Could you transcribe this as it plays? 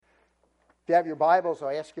you have your Bibles,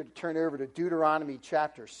 I ask you to turn over to Deuteronomy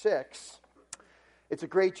chapter 6. It's a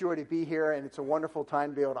great joy to be here, and it's a wonderful time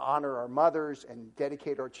to be able to honor our mothers and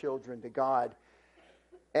dedicate our children to God.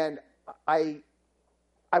 And I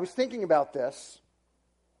was thinking about this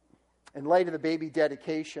in light of the baby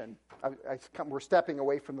dedication. We're stepping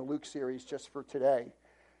away from the Luke series just for today,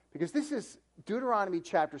 because this is Deuteronomy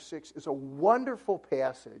chapter 6 is a wonderful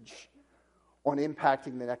passage on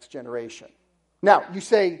impacting the next generation. Now, you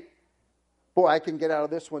say, boy, I can get out of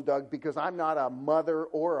this one, Doug, because I'm not a mother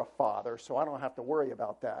or a father, so I don't have to worry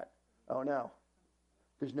about that. Oh, no.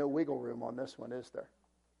 There's no wiggle room on this one, is there?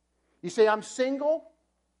 You say, I'm single,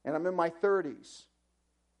 and I'm in my 30s.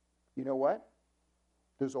 You know what?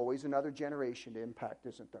 There's always another generation to impact,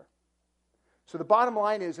 isn't there? So the bottom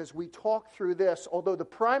line is, as we talk through this, although the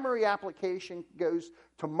primary application goes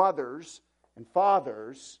to mothers and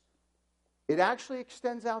fathers, it actually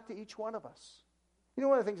extends out to each one of us. You know,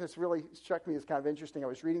 one of the things that's really struck me as kind of interesting, I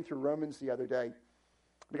was reading through Romans the other day.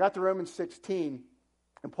 We got to Romans 16,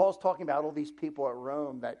 and Paul's talking about all these people at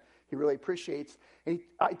Rome that he really appreciates. And he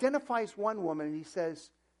identifies one woman, and he says,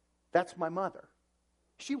 that's my mother.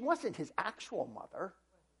 She wasn't his actual mother,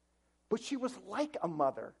 but she was like a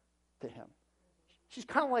mother to him. She's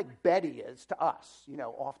kind of like Betty is to us, you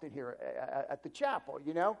know, often here at the chapel,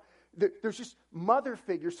 you know. There's just mother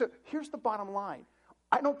figures. So here's the bottom line.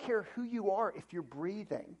 I don't care who you are, if you're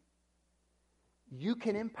breathing, you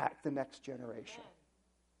can impact the next generation.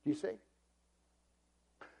 Do you see?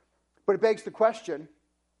 But it begs the question,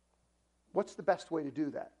 what's the best way to do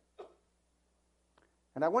that?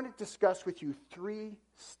 And I want to discuss with you 3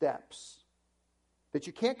 steps that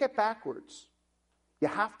you can't get backwards. You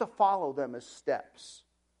have to follow them as steps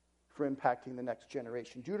for impacting the next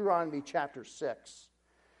generation. Deuteronomy chapter 6.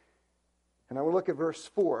 And I will look at verse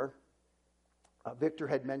 4. Victor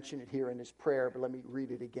had mentioned it here in his prayer, but let me read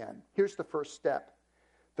it again. Here's the first step.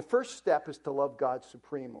 The first step is to love God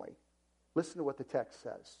supremely. Listen to what the text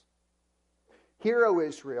says. Hear, O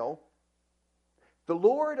Israel, the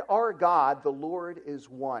Lord our God, the Lord is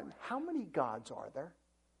one. How many gods are there?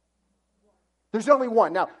 There's only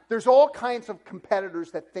one. Now, there's all kinds of competitors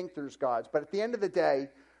that think there's gods, but at the end of the day,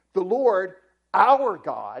 the Lord, our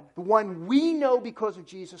God, the one we know because of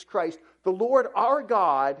Jesus Christ, the Lord our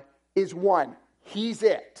God is one. He's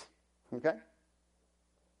it. Okay?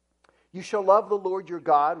 You shall love the Lord your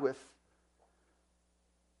God with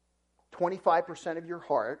 25% of your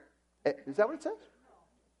heart. Is that what it says?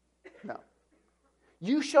 No.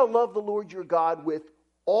 You shall love the Lord your God with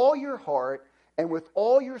all your heart and with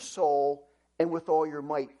all your soul and with all your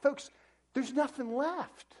might. Folks, there's nothing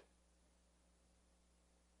left.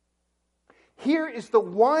 Here is the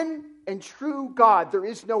one and true God. There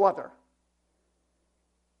is no other.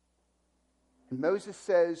 And Moses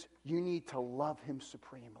says you need to love him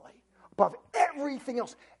supremely. Above everything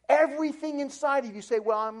else. Everything inside of you. Say,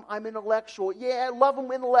 well, I'm intellectual. Yeah, love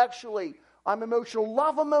him intellectually. I'm emotional.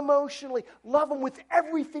 Love him emotionally. Love him with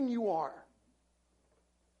everything you are.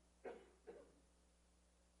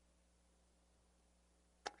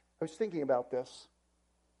 I was thinking about this.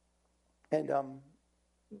 And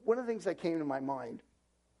one of the things that came to my mind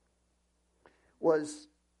was,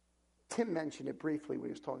 Tim mentioned it briefly when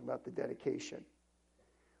he was talking about the dedication.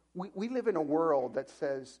 We live in a world that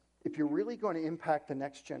says, if you're really going to impact the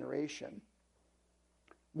next generation,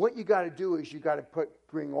 what you got to do is you got to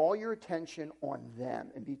bring all your attention on them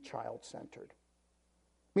and be child-centered.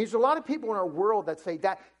 I mean, there's a lot of people in our world that say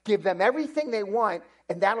that, give them everything they want,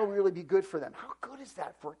 and that'll really be good for them. How good is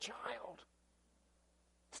that for a child?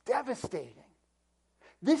 It's devastating.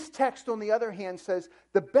 This text, on the other hand, says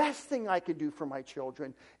the best thing I can do for my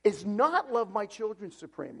children is not love my children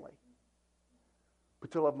supremely,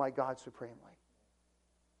 but to love my God supremely.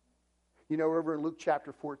 You know, over in Luke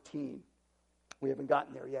chapter 14, we haven't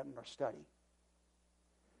gotten there yet in our study.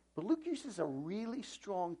 But Luke uses a really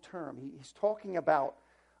strong term. He's talking about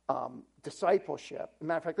discipleship. As a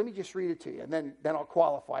matter of fact, let me just read it to you, and then I'll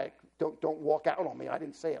qualify it. Don't walk out on me. I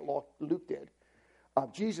didn't say it. Luke did.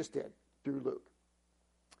 Jesus did through Luke.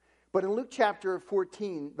 But in Luke chapter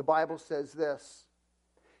 14, the Bible says this.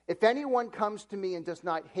 If anyone comes to me and does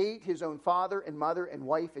not hate his own father and mother and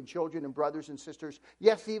wife and children and brothers and sisters,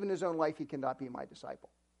 yes, even his own life, he cannot be my disciple.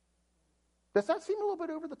 Does that seem a little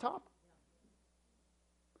bit over the top?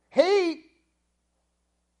 Hate?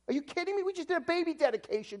 Are you kidding me? We just did a baby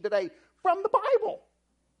dedication today from the Bible.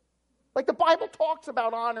 Like the Bible talks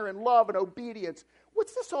about honor and love and obedience.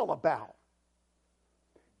 What's this all about?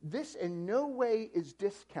 This in no way is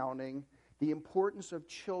discounting the importance of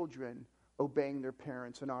children obeying their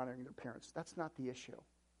parents and honoring their parents. That's not the issue.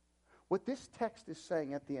 What this text is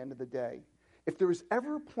saying at the end of the day if there is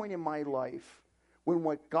ever a point in my life when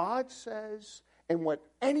what God says and what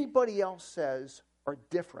anybody else says are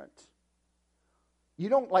different, you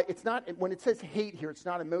don't like, it's not, when it says hate here, it's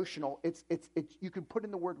not emotional. It's you can put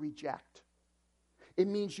in the word reject. It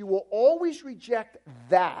means you will always reject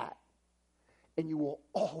that, and you will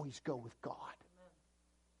always go with God.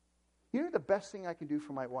 You know the best thing I can do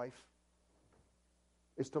for my wife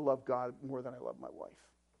is to love God more than I love my wife.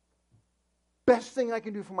 Best thing I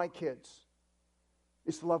can do for my kids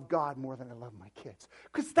is to love God more than I love my kids.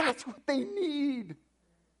 Because that's what they need.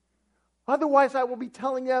 Otherwise, I will be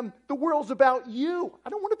telling them the world's about you. I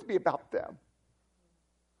don't want it to be about them.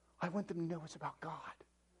 I want them to know it's about God.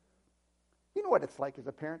 You know what it's like as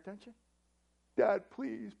a parent, don't you? Dad,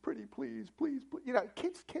 please, pretty, please, please, please. You know,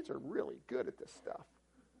 kids are really good at this stuff.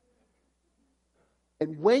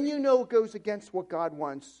 And when you know it goes against what God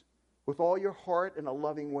wants, with all your heart in a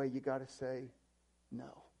loving way, you got to say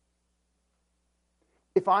no.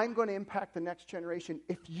 If I'm going to impact the next generation,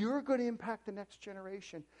 if you're going to impact the next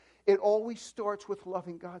generation, it always starts with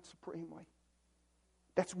loving God supremely.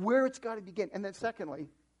 That's where it's got to begin. And then secondly,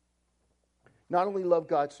 not only love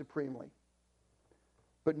God supremely,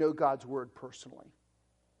 but know God's word personally.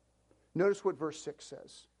 Notice what verse 6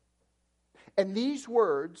 says. And these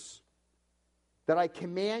words that I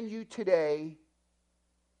command you today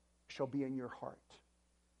shall be in your heart.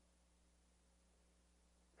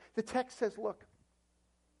 The text says, look,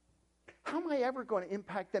 how am I ever going to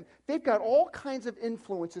impact them? They've got all kinds of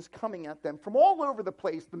influences coming at them from all over the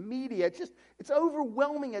place, the media. It's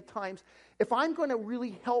overwhelming at times. If I'm going to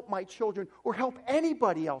really help my children or help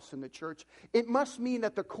anybody else in the church, it must mean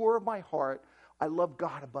at the core of my heart, I love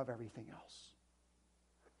God above everything else.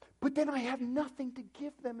 But then I have nothing to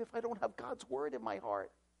give them if I don't have God's word in my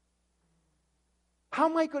heart. How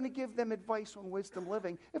am I going to give them advice on wisdom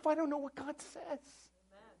living if I don't know what God says?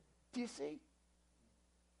 Amen. Do you see?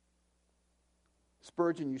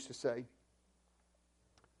 Spurgeon used to say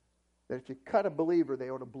that if you cut a believer,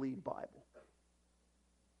 they ought to bleed Bible.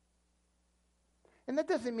 And that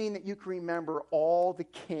doesn't mean that you can remember all the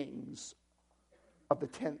kings of the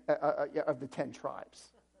 10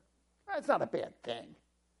 tribes. That's not a bad thing.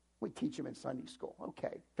 We teach them in Sunday school.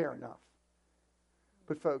 Okay, fair enough.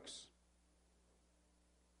 But folks,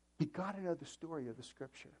 you got to know the story of the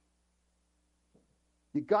Scripture.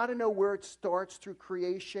 You got to know where it starts through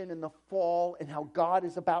creation and the fall and how God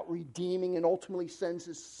is about redeeming and ultimately sends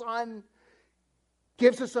His Son,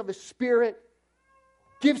 gives us of His Spirit,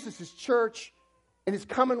 gives us His church, and is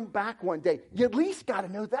coming back one day. You at least got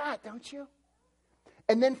to know that, don't you?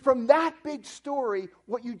 And then from that big story,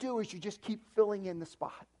 what you do is you just keep filling in the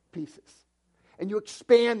spot pieces. And you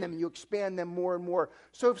expand them more and more.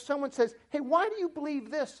 So if someone says, hey, why do you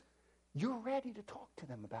believe this? You're ready to talk to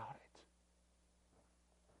them about it.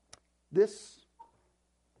 This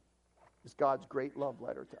is God's great love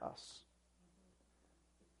letter to us.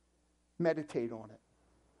 Meditate on it.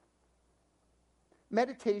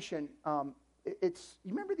 Meditation, you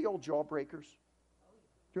remember the old Jawbreakers?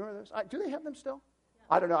 Do you remember those? Do they have them still?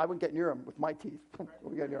 I don't know. I wouldn't get near them with my teeth.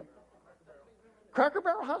 Wouldn't get near them. Cracker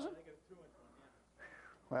Barrel has them?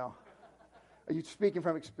 Well, are you speaking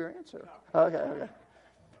from experience? Or? Okay.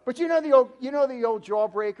 But you know the old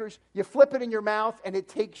Jawbreakers? You flip it in your mouth, and it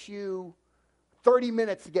takes you 30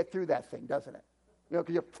 minutes to get through that thing, doesn't it? You know,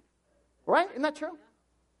 'cause right? Isn't that true?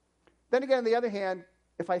 Then again, on the other hand,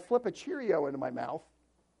 if I flip a Cheerio into my mouth,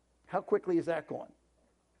 how quickly is that going?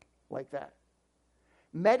 Like that.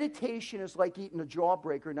 Meditation is like eating a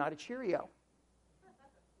Jawbreaker, not a Cheerio.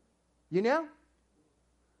 You know?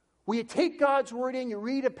 Where you take God's word in, you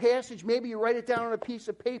read a passage, maybe you write it down on a piece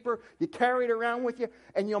of paper, you carry it around with you,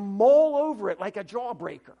 and you mull over it like a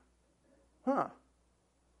Jawbreaker. Huh.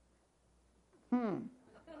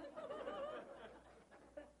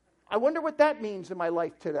 I wonder what that means in my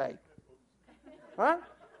life today. Huh?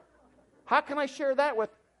 How can I share that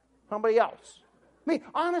with somebody else? I mean,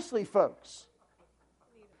 honestly, folks.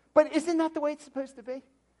 But isn't that the way it's supposed to be?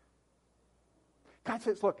 God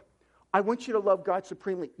says, look, I want you to love God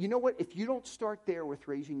supremely. You know what? If you don't start there with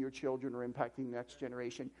raising your children or impacting the next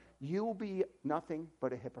generation, you will be nothing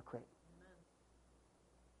but a hypocrite. Amen.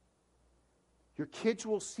 Your kids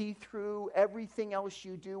will see through everything else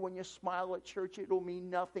you do. When you smile at church, it'll mean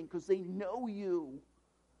nothing because they know you.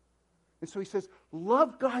 And so he says,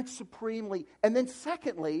 love God supremely. And then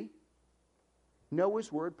secondly, know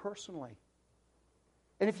His word personally.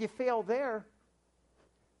 And if you fail there,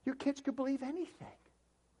 your kids could believe anything.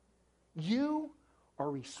 You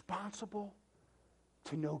are responsible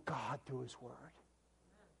to know God through His word.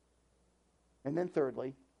 And then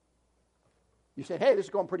thirdly, You say, hey, this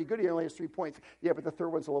is going pretty good. He only has 3 points. Yeah, but the third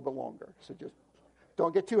one's a little bit longer. So just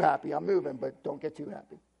don't get too happy. I'm moving, but don't get too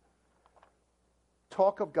happy.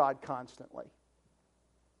 Talk of God constantly.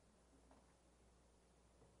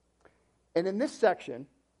 And in this section,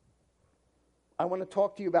 I want to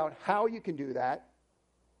talk to you about how you can do that,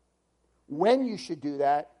 when you should do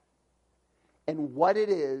that, and what it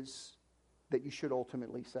is that you should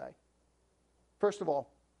ultimately say. First of all,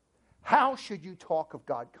 how should you talk of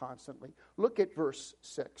God constantly? Look at verse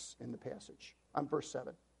 6 in the passage. Verse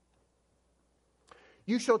 7.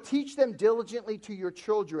 You shall teach them diligently to your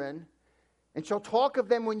children, and shall talk of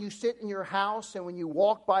them when you sit in your house, and when you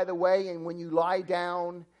walk by the way, and when you lie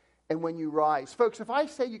down, and when you rise. Folks, if I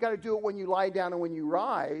say you got to do it when you lie down and when you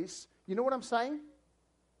rise, you know what I'm saying?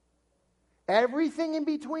 Everything in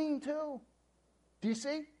between, too. Do you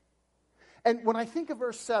see? And when I think of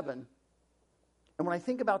verse 7, and when I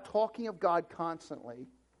think about talking of God constantly,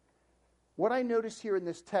 what I notice here in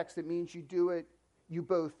this text, it means you do it, you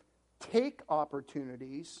both take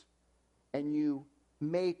opportunities and you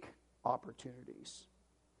make opportunities.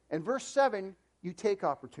 In verse 7, you take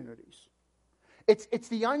opportunities. It's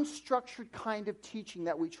the unstructured kind of teaching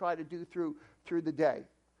that we try to do through the day.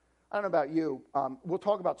 I don't know about you. We'll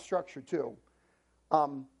talk about structure too.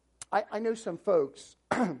 I know some folks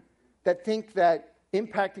that think that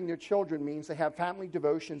impacting their children means they have family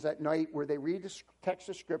devotions at night where they read the text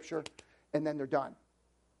of Scripture and then they're done.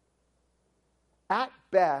 At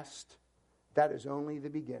best, that is only the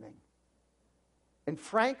beginning. And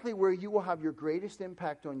frankly, where you will have your greatest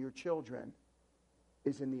impact on your children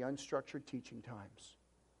is in the unstructured teaching times.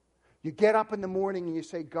 You get up in the morning and you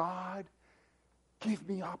say, God, give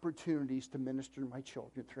me opportunities to minister to my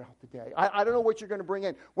children throughout the day. I don't know what you're going to bring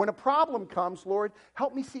in. When a problem comes, Lord,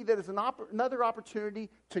 help me see that as another opportunity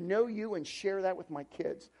to know you and share that with my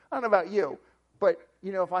kids. I don't know about you, but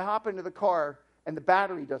if I hop into the car and the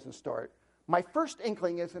battery doesn't start, my first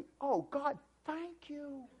inkling isn't, oh, God, thank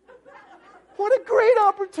you. What a great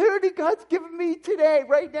opportunity God's given me today,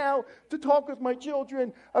 right now, to talk with my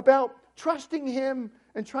children about trusting Him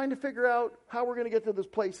and trying to figure out how we're going to get to this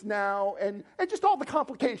place now and just all the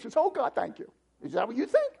complications. Oh, God, thank you. Is that what you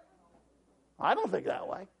think? I don't think that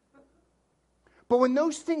way. But when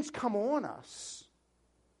those things come on us,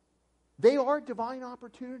 they are divine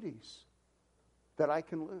opportunities that I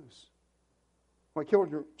can lose. When my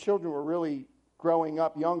children were really growing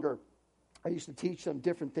up younger, I used to teach them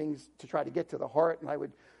different things to try to get to the heart. And I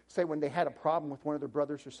would say when they had a problem with one of their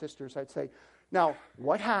brothers or sisters, I'd say, now,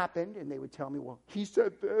 what happened? And they would tell me, well, he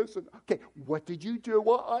said this. And, okay, what did you do?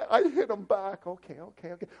 Well, I hit him back. Okay.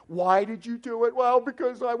 Why did you do it? Well,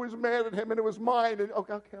 because I was mad at him and it was mine. And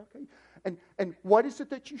okay. And what is it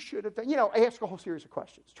that you should have done? I ask a whole series of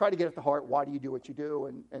questions. Try to get at the heart. Why do you do what you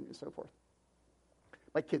do? And so forth.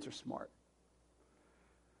 My kids are smart.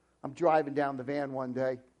 I'm driving down the van one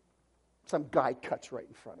day. Some guy cuts right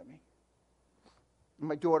in front of me. And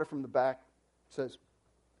my daughter from the back says,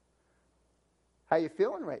 how you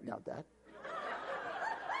feeling right now, Dad?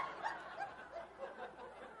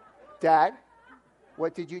 Dad,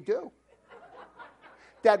 what did you do?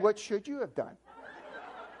 Dad, what should you have done?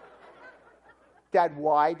 Dad,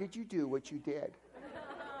 why did you do what you did?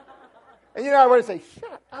 And I want to say,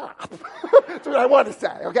 shut up. That's what I want to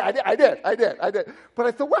say. Okay, I did. But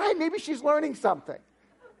I thought, well, hey, maybe she's learning something.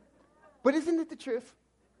 But isn't it the truth?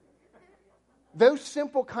 Those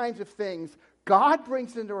simple kinds of things God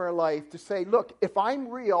brings into our life to say, look, if I'm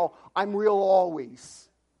real always.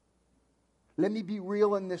 Let me be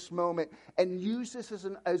real in this moment and use this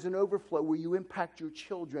as an overflow where you impact your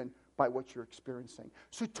children by what you're experiencing.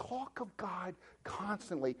 So talk of God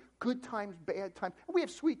constantly. Good times, bad times. We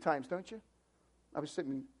have sweet times, don't you? I was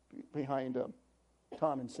sitting behind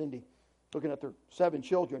Tom and Cindy looking at their 7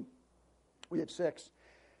 children. We had 6.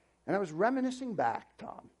 And I was reminiscing back,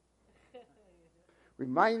 Tom.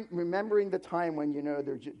 Remembering the time when,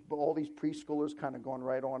 there's all these preschoolers kind of going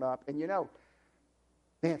right on up. And,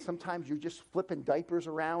 man, sometimes you're just flipping diapers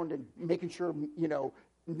around and making sure,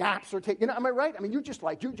 naps are taken. Am I right? I mean,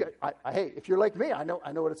 hey, if you're like me, I know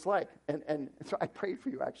what it's like. And so I prayed for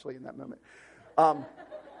you, actually, in that moment.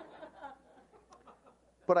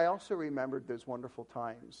 But I also remembered those wonderful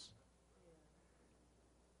times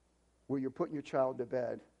where you're putting your child to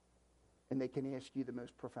bed and they can ask you the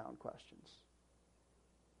most profound questions.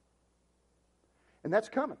 And that's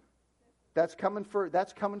coming. That's coming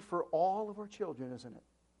for all of our children, isn't it?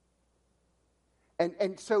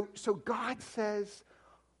 And so God says,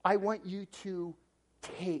 I want you to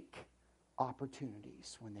take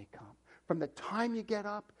opportunities when they come. From the time you get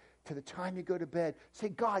up to the time you go to bed, say,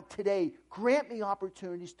 God, today, grant me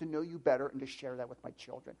opportunities to know you better and to share that with my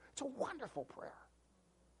children. It's a wonderful prayer.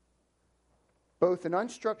 Both in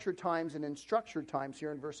unstructured times and in structured times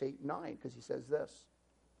here in verse 8 and 9, because he says this.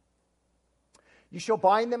 You shall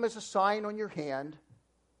bind them as a sign on your hand,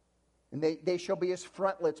 and they shall be as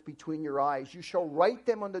frontlets between your eyes. You shall write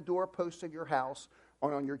them on the doorposts of your house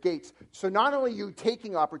and on your gates. So not only are you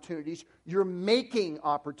taking opportunities, you're making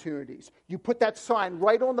opportunities. You put that sign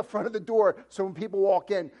right on the front of the door so when people walk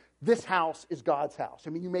in, this house is God's house. I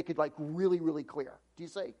mean, you make it like really, really clear. Do you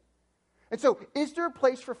see? And so, is there a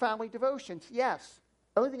place for family devotions? Yes.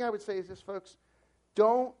 The only thing I would say is this, folks.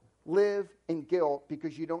 Don't live in guilt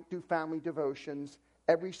because you don't do family devotions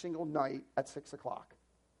every single night at 6 o'clock.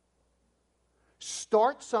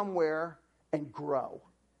 Start somewhere and grow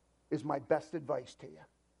is my best advice to you.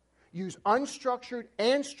 Use unstructured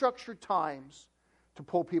and structured times to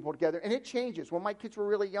pull people together. And it changes. When my kids were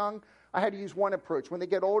really young, I had to use one approach. When they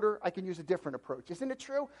get older, I can use a different approach. Isn't it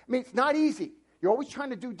true? I mean, it's not easy. You're always trying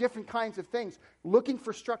to do different kinds of things, looking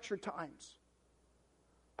for structured times.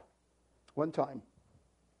 One time,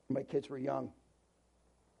 when my kids were young,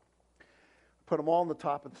 I put them all on the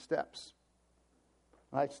top of the steps.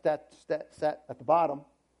 I sat at the bottom,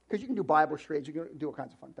 because you can do Bible charades, you can do all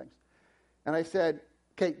kinds of fun things. And I said,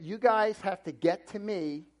 okay, you guys have to get to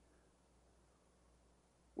me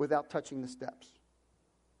without touching the steps.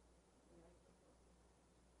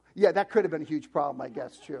 Yeah, that could have been a huge problem, I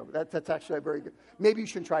guess, too. That's actually a very good. Maybe you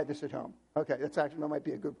shouldn't try this at home. Okay, that might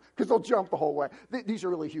be a good, because they'll jump the whole way. These are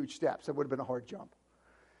really huge steps. That would have been a hard jump.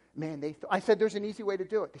 Man, I said, there's an easy way to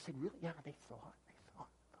do it. They said, really? Yeah, they thought.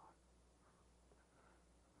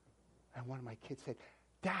 And one of my kids said,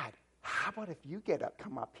 Dad, how about if you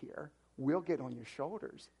come up here, we'll get on your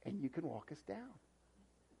shoulders, and you can walk us down.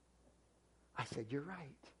 I said, you're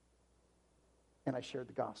right. And I shared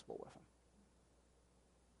the gospel with him.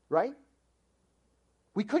 Right?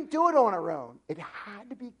 We couldn't do it on our own. It had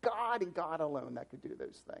to be God and God alone that could do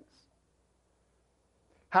those things.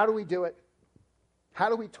 How do we do it? How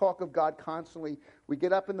do we talk of God constantly? We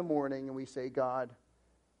get up in the morning and we say, God,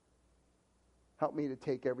 help me to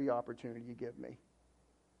take every opportunity you give me.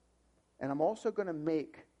 And I'm also going to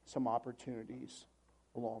make some opportunities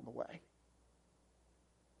along the way.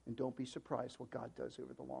 And don't be surprised what God does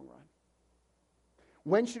over the long run.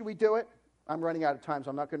 When should we do it? I'm running out of time, so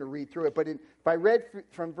I'm not going to read through it. But if I read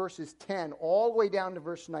from verses 10 all the way down to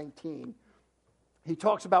verse 19, he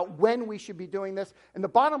talks about when we should be doing this. And the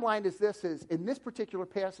bottom line is this, in this particular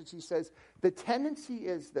passage, he says, the tendency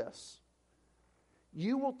is this.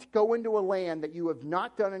 You will go into a land that you have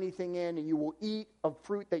not done anything in, and you will eat of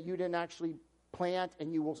fruit that you didn't actually plant,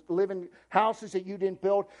 and you will live in houses that you didn't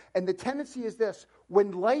build. And the tendency is this.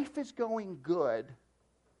 When life is going good,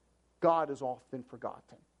 God is often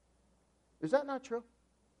forgotten. Is that not true?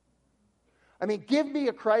 I mean, give me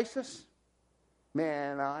a crisis.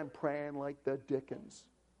 Man, I'm praying like the Dickens.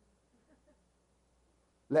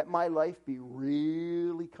 Let my life be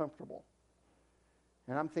really comfortable.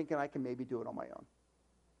 And I'm thinking I can maybe do it on my own.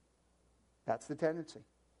 That's the tendency.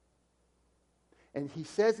 And he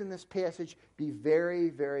says in this passage, be very,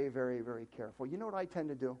 very, very, very careful. You know what I tend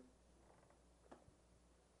to do?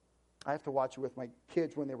 I have to watch it with my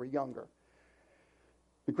kids when they were younger.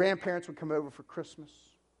 The grandparents would come over for Christmas.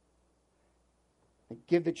 They'd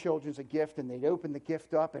give the children a gift, and they'd open the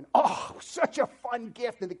gift up, and oh, such a fun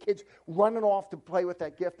gift. And the kids running off to play with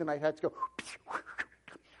that gift, and I'd have to go,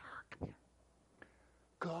 come here.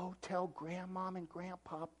 Go tell Grandmom and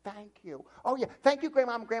Grandpa, thank you. Oh, yeah, thank you,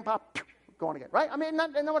 Grandmom and Grandpa. Going again, right? I mean,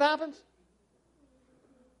 isn't that what happens?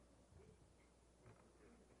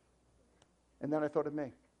 And then I thought of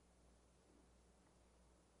me.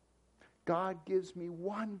 God gives me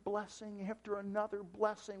one blessing after another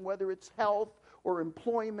blessing, whether it's health or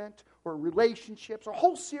employment or relationships, or a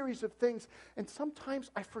whole series of things. And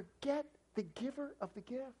sometimes I forget the giver of the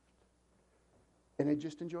gift. And I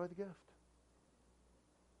just enjoy the gift.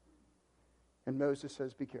 And Moses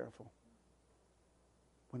says, be careful.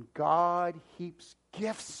 When God heaps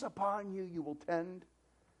gifts upon you, you will tend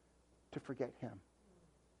to forget him.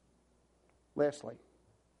 Lastly,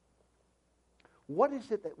 what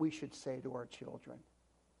is it that we should say to our children?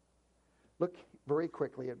 Look very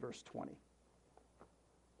quickly at verse 20.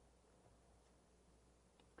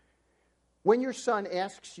 When your son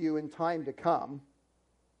asks you in time to come,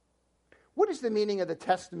 what is the meaning of the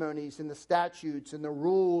testimonies and the statutes and the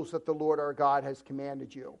rules that the Lord our God has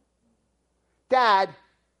commanded you? Dad,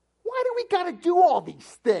 why do we got to do all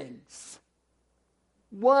these things?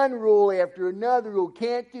 One rule after another rule.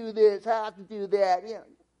 Can't do this, have to do that. You know,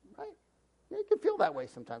 right? You can feel that way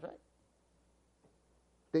sometimes, right?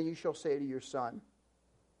 then you shall say to your son,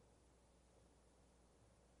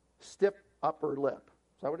 stiff upper lip.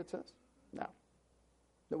 Is that what it says? No.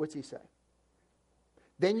 What's he say?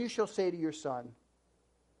 Then you shall say to your son,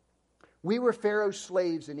 we were Pharaoh's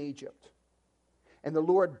slaves in Egypt, and the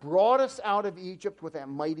Lord brought us out of Egypt with a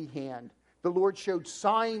mighty hand. The Lord showed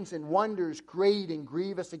signs and wonders great and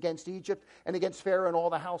grievous against Egypt and against Pharaoh and all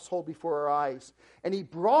the household before our eyes. And he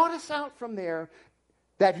brought us out from there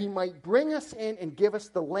that he might bring us in and give us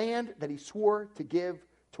the land that he swore to give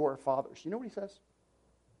to our fathers. You know what he says?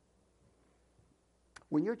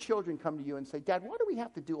 When your children come to you and say, Dad, why do we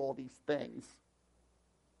have to do all these things?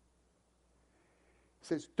 He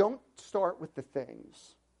says, don't start with the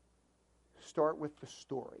things. Start with the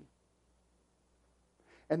story.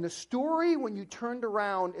 And the story, when you turned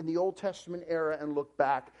around in the Old Testament era and looked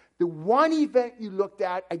back, the one event you looked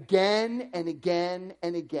at again and again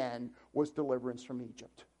and again was deliverance from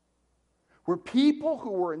Egypt. Where people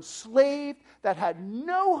who were enslaved, that had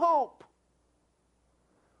no hope,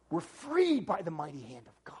 were freed by the mighty hand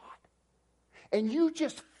of God. And you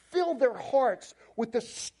just filled their hearts with the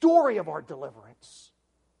story of our deliverance.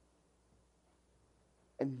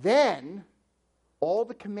 And then, all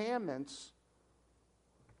the commandments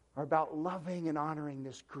are about loving and honoring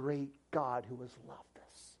this great God who has loved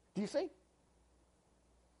us. Do you see?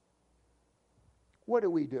 What do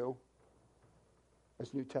we do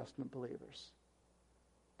as New Testament believers?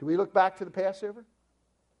 Do we look back to the Passover?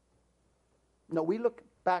 No, we look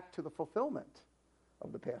back to the fulfillment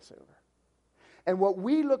of the Passover. And what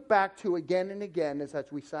we look back to again and again, as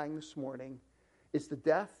we sang this morning, is the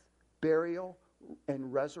death, burial,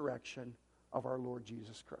 and resurrection of our Lord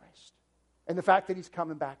Jesus Christ. And the fact that he's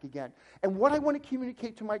coming back again. And what I want to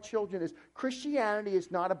communicate to my children is Christianity is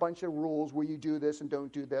not a bunch of rules where you do this and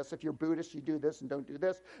don't do this. If you're Buddhist, you do this and don't do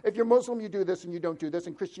this. If you're Muslim, you do this and you don't do this.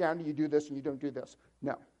 In Christianity, you do this and you don't do this.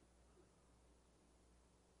 No.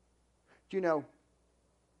 Do you know,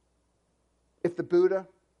 if the Buddha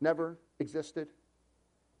never existed,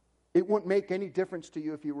 it wouldn't make any difference to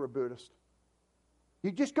you if you were a Buddhist.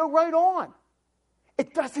 You just go right on.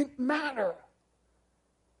 It doesn't matter.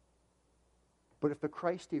 But if the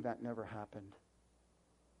Christ event never happened,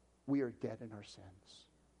 we are dead in our sins.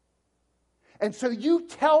 And so you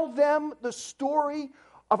tell them the story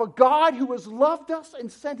of a God who has loved us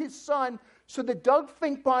and sent his son so that Doug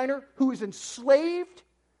Finkbeiner, who is enslaved,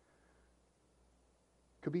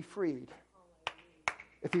 could be freed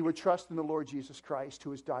if he would trust in the Lord Jesus Christ who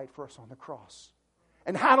has died for us on the cross.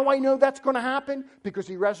 And how do I know that's going to happen? Because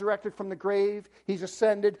he resurrected from the grave, he's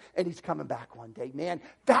ascended, and he's coming back one day. Man,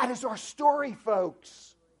 that is our story,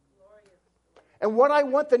 folks. And what I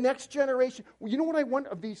want the next generation, you know what I want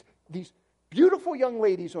of these beautiful young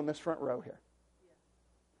ladies on this front row here?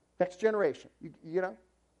 Next generation. You know?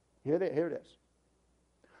 Here it is.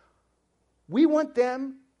 We want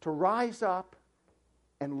them to rise up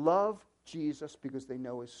and love Jesus because they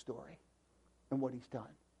know his story and what he's done.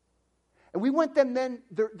 And we want them then,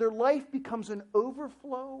 their life becomes an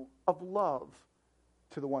overflow of love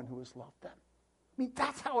to the one who has loved them. I mean,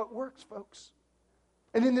 that's how it works, folks.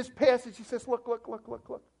 And in this passage, he says, look.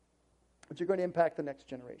 But you're going to impact the next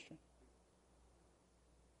generation.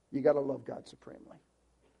 You got to love God supremely.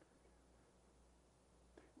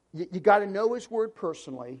 You got to know his word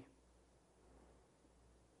personally.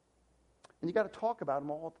 And you got to talk about him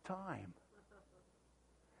all the time.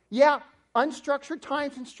 Yeah, unstructured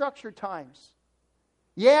times and structured times.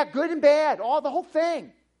 Yeah, good and bad, all the whole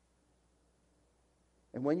thing.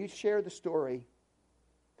 And when you share the story,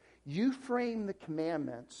 you frame the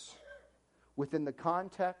commandments within the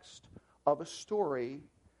context of a story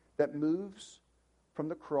that moves from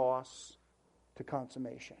the cross to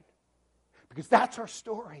consummation. Because that's our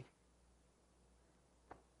story.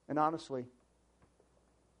 And honestly,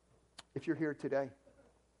 if you're here today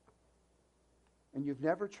and you've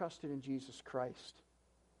never trusted in Jesus Christ,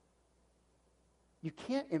 you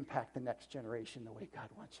can't impact the next generation the way God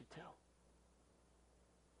wants you to.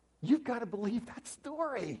 You've got to believe that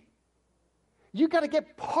story. You've got to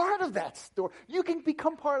get part of that story. You can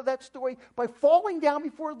become part of that story by falling down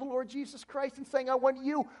before the Lord Jesus Christ and saying, I want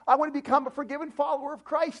to become a forgiven follower of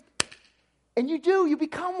Christ. And you do, you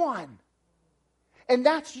become one. And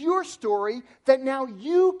that's your story that now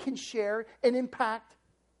you can share and impact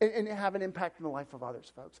and have an impact in the life of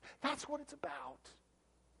others, folks. That's what it's about.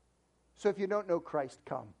 So if you don't know Christ,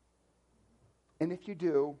 come. And if you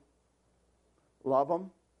do, love him,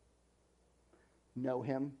 know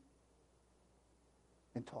him,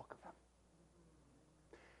 and talk of him.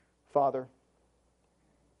 Father,